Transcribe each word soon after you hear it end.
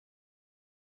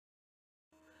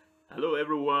Hello,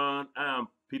 everyone. I am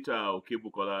Peter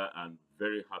Okebukola and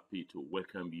very happy to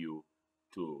welcome you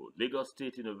to Lagos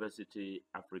State University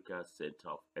Africa Center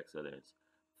of Excellence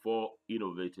for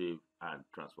Innovative and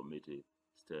Transformative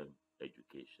STEM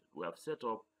Education. We have set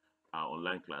up our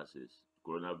online classes.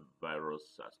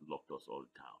 Coronavirus has locked us all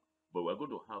down, but we're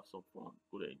going to have some fun.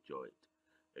 Going to enjoy it.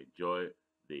 Enjoy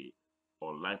the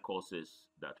online courses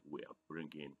that we are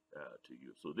bringing to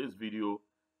you. So this video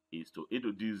is to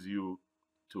introduce you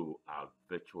to our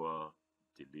virtual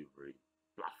delivery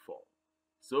platform.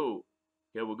 So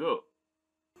here we go.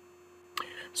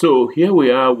 So here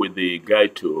we are with the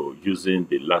guide to using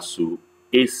the LASU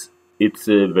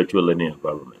ACEITSE virtual learning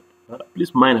environment.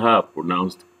 Please mind how I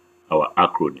pronounced our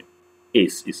acronym.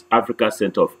 ACE is Africa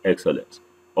Center of Excellence.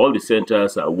 All the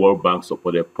centers are World Bank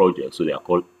supported projects, so they are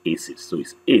called ACEs. So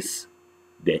it's ACE,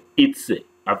 then ITSE,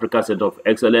 Africa Center of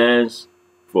Excellence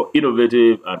for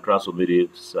Innovative and Transformative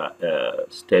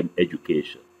STEM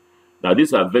Education. Now, this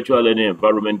is a virtual learning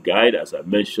environment guide, as I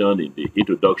mentioned in the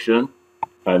introduction.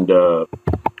 And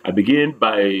I begin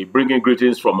by bringing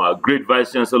greetings from our great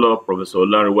Vice Chancellor, Professor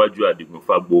Olanrewaju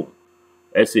Adigunfagbo,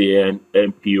 SAN,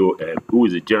 MPOM, who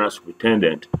is the General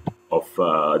Superintendent of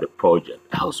the project.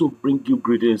 I also bring you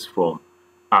greetings from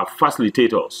our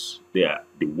facilitators. They are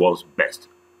the world's best.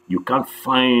 You can't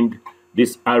find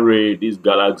this array, this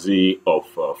galaxy of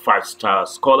five-star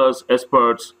scholars,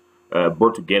 experts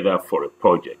brought together for a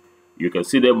project. You can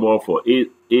see them more for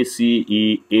ACE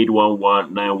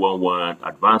 811, 911,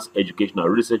 Advanced Educational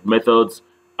Research Methods,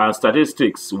 and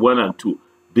Statistics 1 and 2.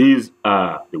 These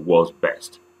are the world's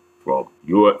best from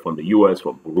the US,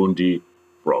 from Burundi,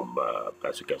 from,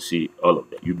 as you can see, all of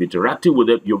them. You've been interacting with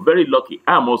them. You're very lucky.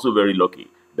 I'm also very lucky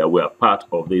that we are part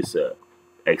of this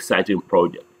exciting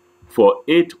project. For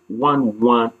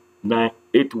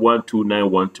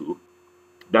 812-912,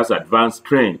 that's Advanced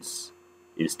Trends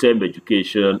in STEM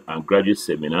Education and Graduate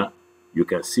Seminar. You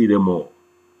can see them all.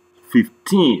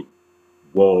 15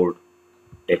 world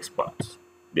experts.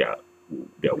 They are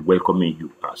welcoming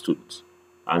you as students.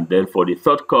 And then for the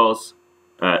third course,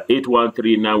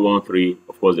 813-913,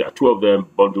 of course, there are 2 of them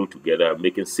bundled together,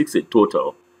 making 6 in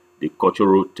total. The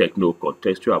Cultural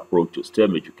Techno-Contextual Approach to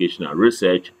STEM Education and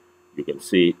Research. You can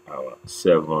see our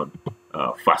 7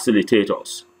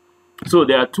 facilitators. So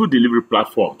there are 2 delivery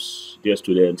platforms, dear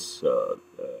students,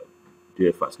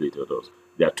 dear facilitators.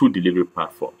 There are 2 delivery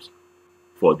platforms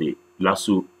for the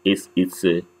LASU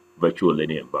ACEITSE virtual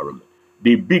learning environment.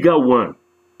 The bigger one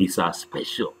is our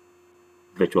special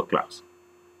virtual class.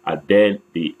 And then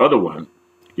the other one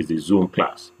is the Zoom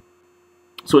class.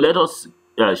 So let us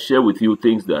share with you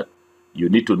things that you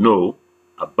need to know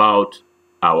about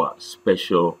our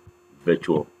special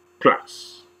virtual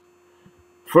class.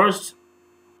 First,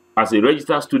 as a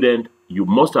registered student, you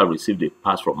must have received a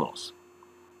pass from us.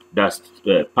 That's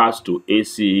pass to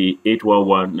ACE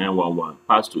 811-911,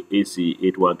 pass to ACE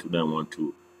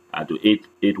 812-912, and to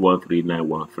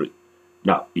 813-913.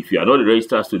 Now, if you are not a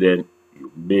registered student,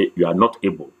 you are not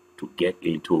able to get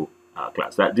into our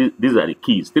class. These are the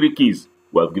keys, 3 keys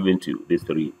we have given to you, these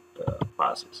 3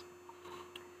 passes.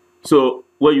 So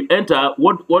when you enter,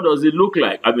 what does it look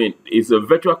like? I mean, it's a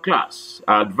virtual class.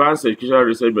 Our Advanced Educational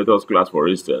Research Methods class, for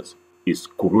instance, is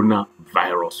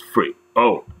coronavirus free.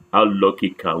 Oh, how lucky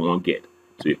can one get?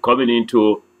 So you're coming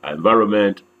into an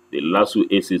environment, the LASU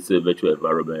ACEITSE virtual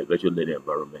learning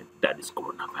environment, that is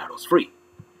coronavirus free.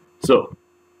 So,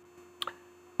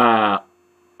 how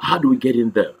do we get in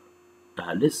there?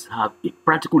 Let's have a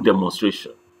practical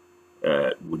demonstration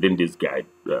within this guide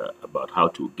about how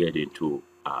to get into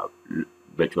our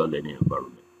virtual learning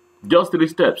environment. Just 3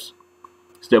 steps.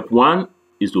 Step 1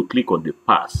 is to click on the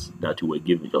pass that you were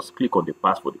given. Just click on the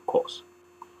pass for the course.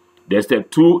 Then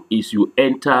step 2 is you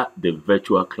enter the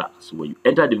virtual class. When you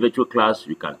enter the virtual class,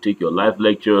 you can take your live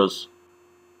lectures.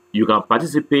 You can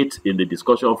participate in the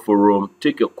discussion forum,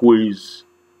 take your quiz,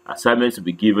 assignments to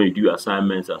be given, you do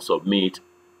assignments and submit.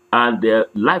 And there are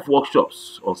live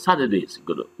workshops on Saturdays.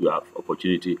 You have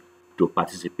opportunity to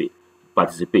participate.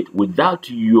 Without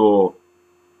your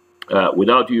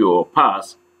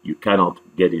pass, you cannot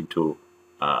get into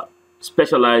a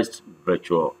specialized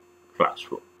virtual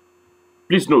classroom.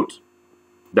 Please note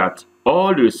that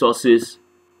all the resources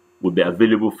will be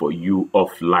available for you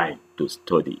offline to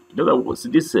study. In other words,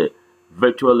 this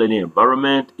virtual learning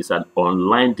environment is an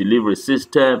online delivery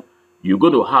system. You're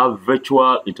going to have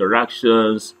virtual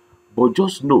interactions, but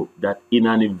just know that in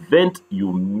an event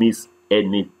you miss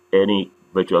any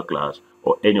virtual class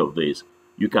or any of this,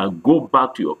 you can go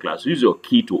back to your class, use your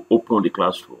key to open the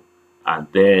classroom, and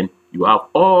then you have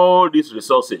all these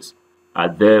resources are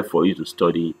there for you to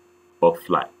study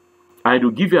offline. And it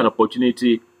will give you an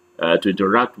opportunity to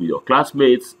interact with your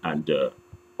classmates and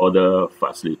other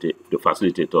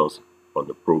facilitators on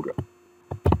the program.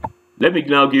 Let me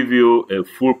now give you a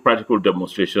full practical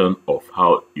demonstration of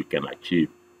how you can achieve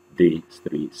these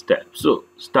 3 steps. So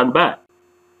stand by.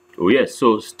 Oh yes,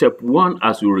 so step 1,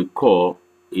 as you recall,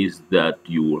 is that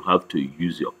you will have to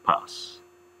use your pass.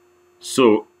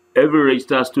 So every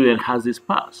registered student has this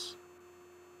pass.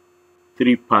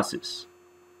 3 passes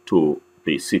to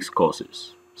the 6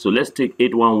 courses. So let's take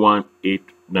 811,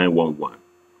 8911.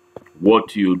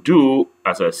 What you do,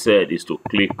 as I said, is to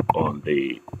click on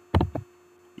the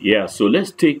so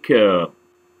let's take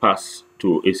pass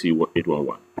to AC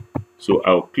 811. So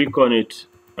I'll click on it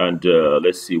and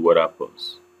let's see what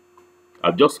happens.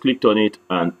 I've just clicked on it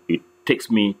and it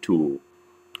takes me to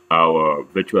our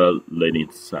virtual learning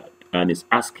site and it's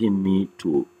asking me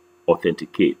to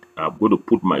authenticate. I'm going to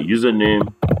put my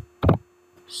username.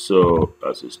 So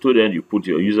as a student, you put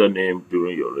your username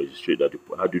during your registration.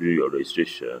 How do you do your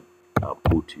registration? I'll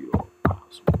put your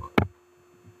password.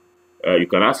 You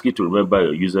can ask it to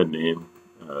remember your username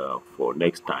for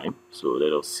next time. So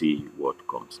let us see what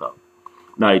comes out.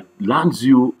 Now it lands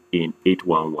you in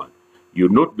 811. You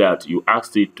note that you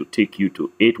asked it to take you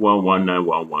to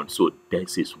 811911. So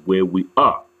this is where we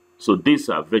are. So this is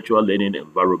our virtual learning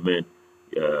environment.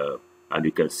 And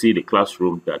you can see the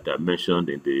classroom that I mentioned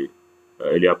in the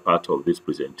earlier part of this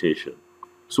presentation.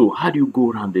 So how do you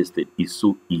go around this thing? It's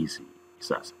so easy.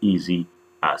 It's as easy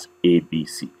as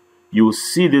ABC. You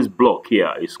see this block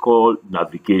here. It's called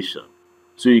navigation.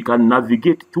 So you can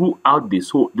navigate throughout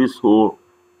this whole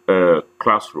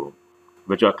classroom,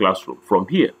 virtual classroom, from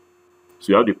here.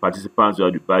 So you have the participants, you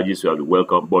have the badges, you have the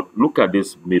welcome. But look at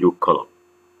this middle column.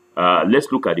 Let's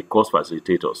look at the course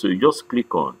facilitator. So you just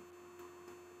click on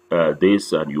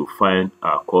this and you find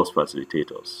our course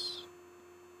facilitators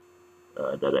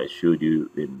that I showed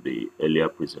you in the earlier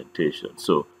presentation.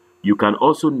 So you can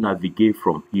also navigate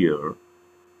from here.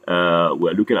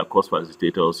 We're looking at course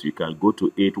facilitators. You can go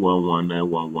to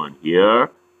 811911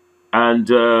 here and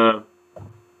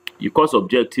your course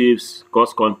objectives,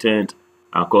 course content,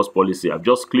 and course policy. I've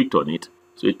just clicked on it,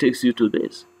 so it takes you to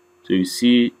this. So you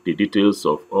see the details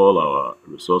of all our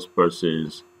resource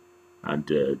persons and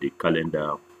the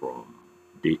calendar from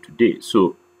day to day.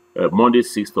 So Monday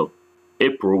 6th of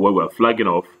April, when we're flagging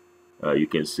off, you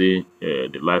can see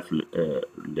the live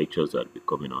lectures that will be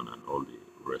coming on and all the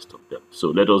rest of them. So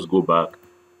let us go back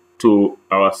to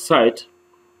our site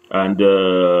and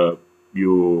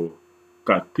you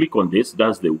can click on this.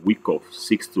 That's the week of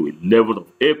 6th to 11th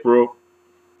of April.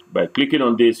 By clicking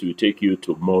on this, will take you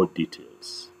to more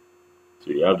details.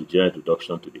 So you have the general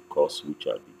introduction to the course which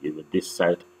I'll be given. This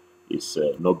site is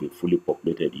not been fully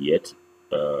populated yet.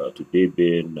 Today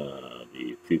being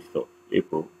the 5th of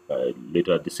April.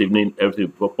 Later this evening,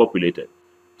 everything will be populated.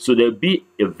 So there'll be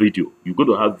a video. You're going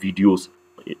to have videos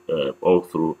all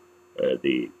through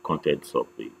the contents of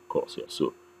the course here.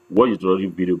 So watch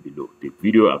the video below. The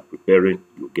video I'm preparing,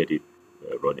 you'll get it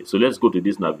running. So let's go to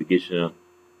this navigation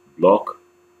block.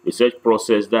 Research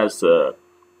process, that's the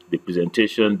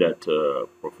presentation that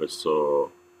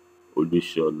Professor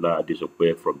Olushola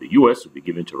Adesope from the US will be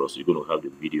giving to us. You're going to have the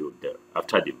video there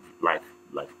after the live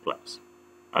class.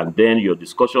 And then your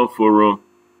discussion forum,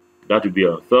 that will be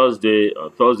on Thursday. On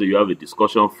Thursday, you have a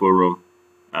discussion forum.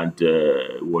 And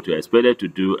what you're expected to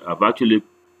do, I've actually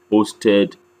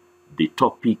posted the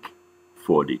topic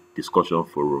for the discussion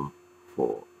forum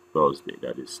for Thursday.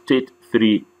 That is State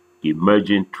 3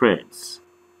 Emerging Trends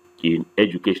in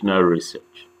Educational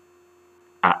Research.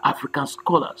 Are African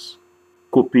scholars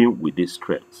coping with these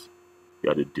trends? You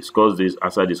have to discuss this,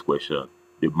 answer this question.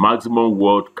 The maximum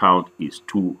word count is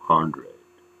 200.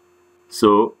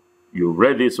 So you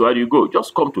read this, so how do you go?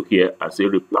 Just come to here and say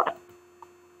reply.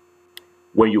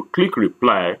 When you click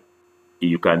reply,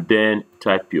 you can then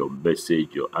type your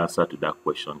message, your answer to that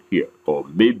question here. Or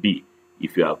maybe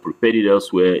if you have prepared it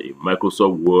elsewhere in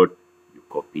Microsoft Word, you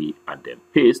copy and then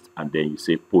paste, and then you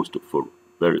say post to forum.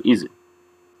 Very easy.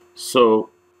 So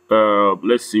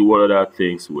let's see what other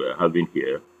things we're having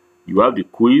here. You have the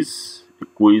quiz,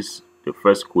 the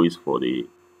first quiz for the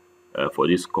for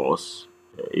this course,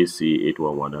 AC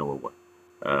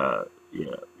 811911.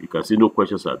 Yeah, you can see no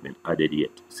questions have been added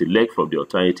yet. Select from the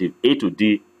alternative A to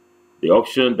D the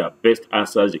option that best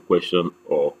answers the question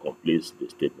or completes the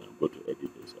statement. I'm going to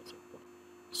edit this at some point.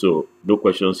 So no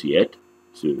questions yet.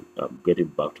 So I'm getting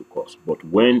back to course. But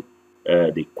when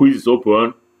the quiz is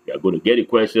open, you are going to get the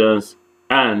questions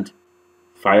and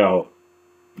fire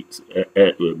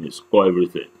score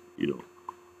everything. You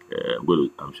know,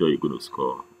 I'm sure you're going to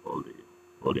score all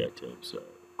the items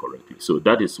correctly. So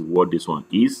that is what this one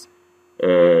is.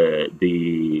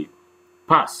 the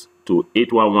pass to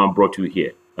 811 brought you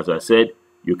here. As I said,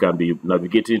 you can be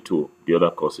navigating to the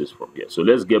other courses from here. So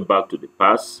let's get back to the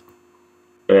pass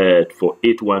for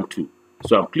 812.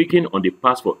 So I'm clicking on the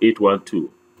pass for 812,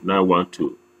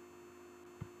 912.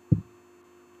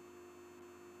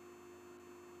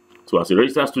 So as a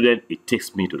registered student, it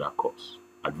takes me to that course.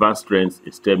 Advanced Strengths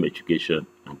in STEM Education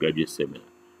and Graduate Seminar.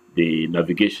 The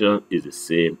navigation is the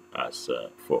same as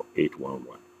for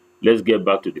 811. Let's get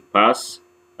back to the pass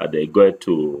and then go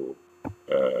to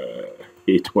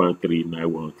 813,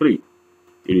 913.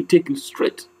 It will take you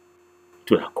straight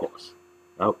to that course.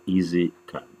 How easy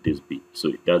can this be?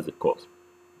 So that's the course.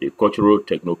 The Cultural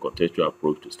Techno-Contextual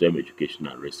Approach to STEM Education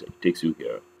and Research takes you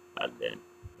here, and then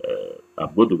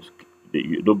I'm going to.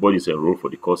 Nobody's enrolled for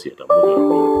the course yet. I'm going to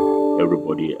enroll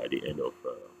everybody at the end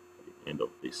of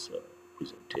this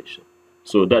presentation.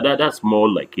 So that's more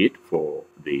like it for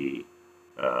the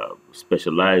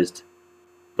specialized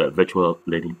virtual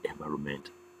learning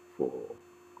environment for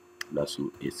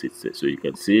LASU ACEITSE. So you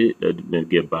can see, let me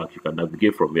get back. You can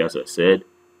navigate from here, as I said,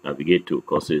 navigate to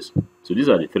courses. So these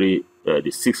are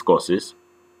the 6 courses.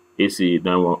 AC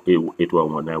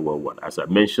 811, 911. As I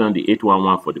mentioned, the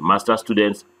 811 for the master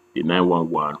students, the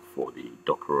 911 for the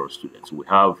doctoral students. We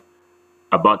have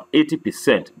about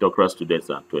 80% doctoral students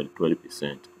and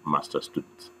 20% master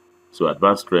students. So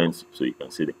advanced strengths, so you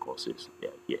can see the courses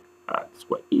here. It's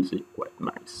quite easy, quite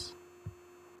nice.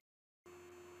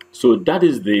 So that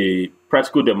is the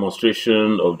practical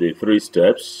demonstration of the 3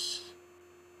 steps.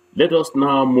 Let us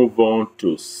now move on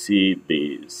to see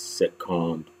the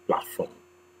second platform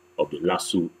of the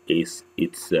LASU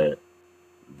ACEITSE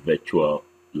virtual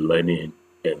learning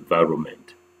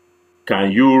environment.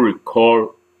 Can you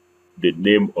recall the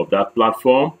name of that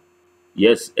platform?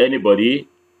 Yes, anybody?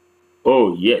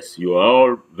 Oh, yes, you are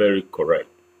all very correct.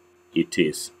 It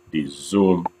is the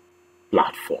Zoom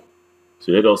platform.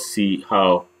 So let us see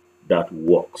how that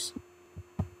works.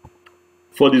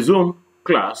 For the Zoom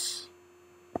class,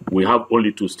 we have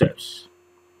only 2 steps.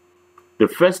 The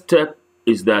first step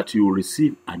is that you will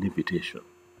receive an invitation,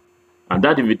 and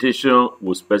that invitation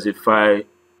will specify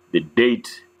the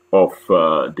date of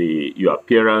your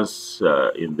appearance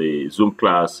in the Zoom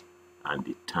class and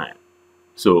the time.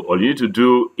 So all you need to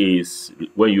do is,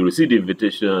 when you receive the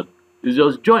invitation, is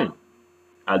just join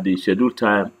at the scheduled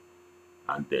time,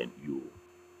 and then you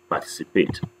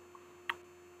participate.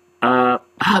 How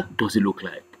does it look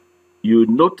like? You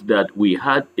note that we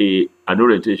had an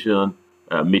orientation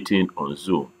meeting on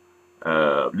Zoom.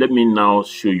 Let me now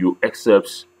show you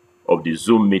excerpts of the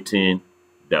Zoom meeting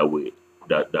that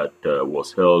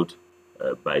was held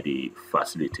by the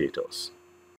facilitators.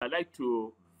 I'd like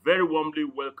to very warmly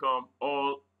welcome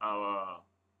all our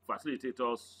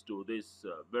facilitators to this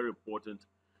very important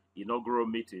inaugural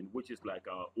meeting, which is like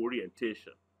our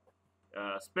orientation.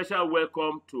 Special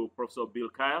welcome to Professor Bill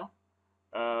Kyle,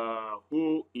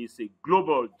 who is a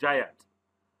global giant.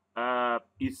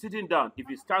 He's sitting down. If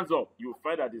he stands up, you'll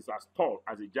find that he's as tall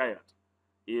as a giant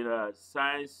in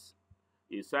science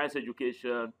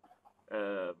education.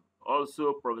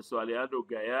 Also, Professor Alejandro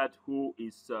Gayad, who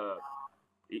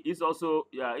is also,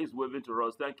 he's waving to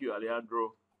us. Thank you,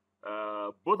 Alejandro.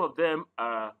 Both of them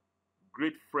are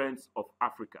great friends of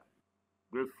Africa,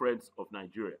 great friends of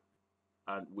Nigeria,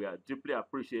 and we are deeply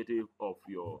appreciative of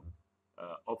your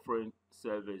offering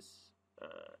service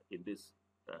in this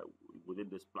within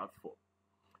this platform.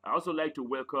 I also like to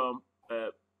welcome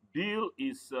Bill.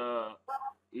 Is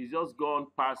just gone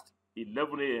past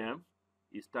 11 a.m.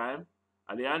 his time.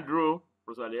 Alejandro,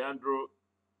 Professor Alejandro,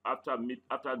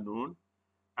 afternoon.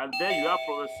 And then you have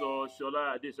Professor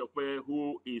Shola Adesope,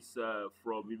 who is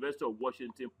from University of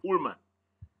Washington, Pullman.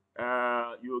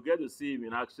 You'll get to see him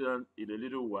in action in a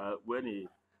little while when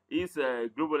he's a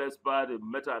global expert in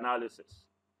meta-analysis.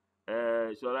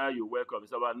 Shola, you're welcome.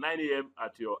 It's about 9 a.m.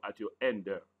 at your end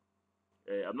there.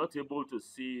 I'm not able to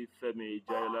see Femi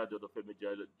Jayola, Dr. Femi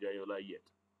Jayola yet.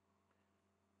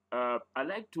 I'd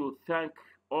like to thank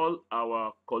all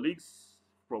our colleagues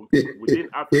from within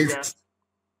Africa.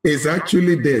 It's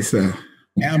actually there, sir.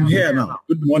 I'm here now.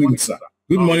 Good morning, sir.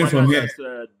 Good morning from here.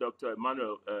 Dr.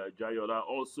 Emmanuel Jayola,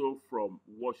 also from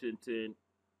Washington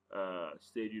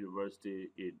State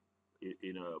University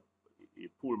in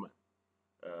Pullman.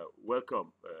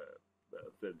 Welcome,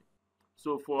 Femi.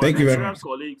 So for Nigerian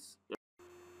colleagues,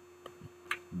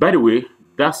 by the way,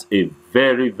 that's a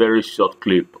very, very short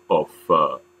clip of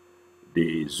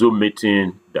the Zoom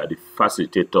meeting that the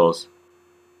facilitators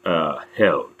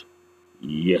held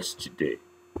yesterday.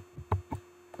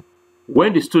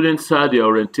 When the students had the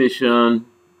orientation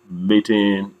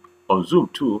meeting on Zoom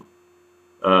too,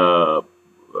 a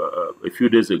few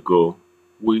days ago,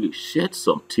 we shared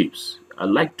some tips. I'd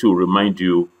like to remind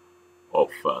you of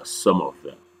some of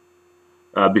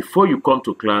them. Before you come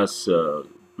to class,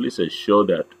 please ensure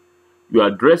that you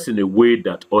are dressed in a way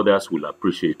that others will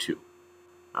appreciate you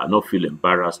and not feel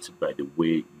embarrassed by the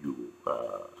way you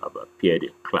have appeared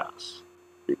in class,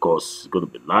 because it's going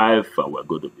to be live and we're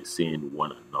going to be seeing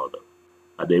one another.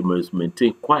 And they must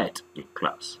maintain quiet in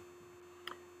class.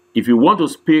 If you want to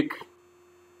speak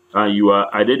and you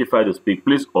are identified to speak,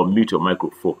 please unmute your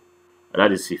microphone. And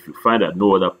that is if you find that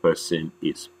no other person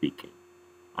is speaking.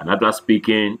 And after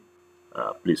speaking,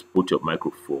 please put your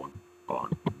microphone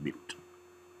on mute.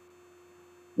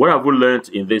 What have we learned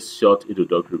in this short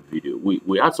introductory video?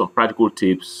 We had some practical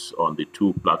tips on the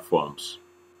two platforms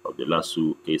of the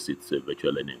LASU ACEITSE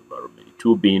virtual learning environment. The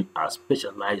two being a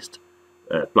specialized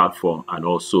platform and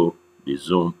also the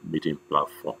Zoom meeting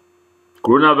platform.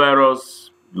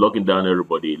 Coronavirus locking down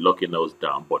everybody, locking us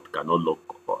down, but cannot lock.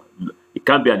 It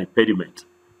can be an impediment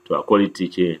to our quality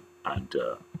teaching and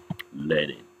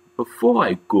learning. Before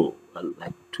I go, I'd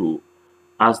like to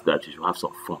ask that you should have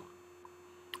some fun.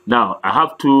 Now, I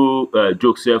have two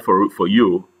jokes here for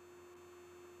you.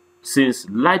 Since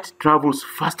light travels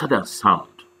faster than sound,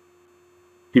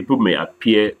 people may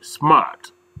appear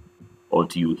smart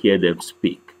until you hear them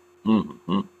speak.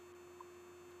 Then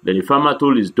the farmer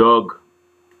told his dog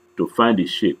to find the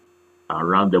sheep and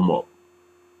round them up.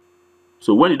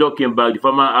 So when the dog came back, the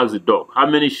farmer asked the dog how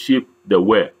many sheep there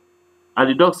were. And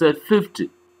the dog said 50.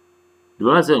 The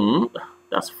farmer said,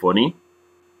 that's funny.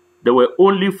 There were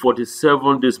only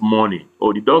 47 this morning.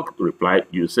 Oh, the dog replied,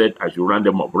 you said I should round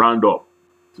them up. Round up.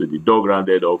 So the dog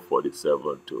rounded up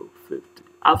 47 to 50.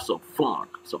 Have some fun.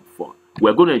 Some fun.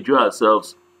 We're going to enjoy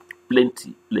ourselves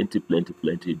plenty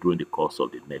during the course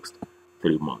of the next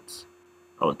 3 months.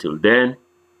 Until then,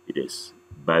 it is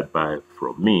bye-bye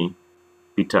from me,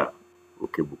 Peter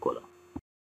Okebukola.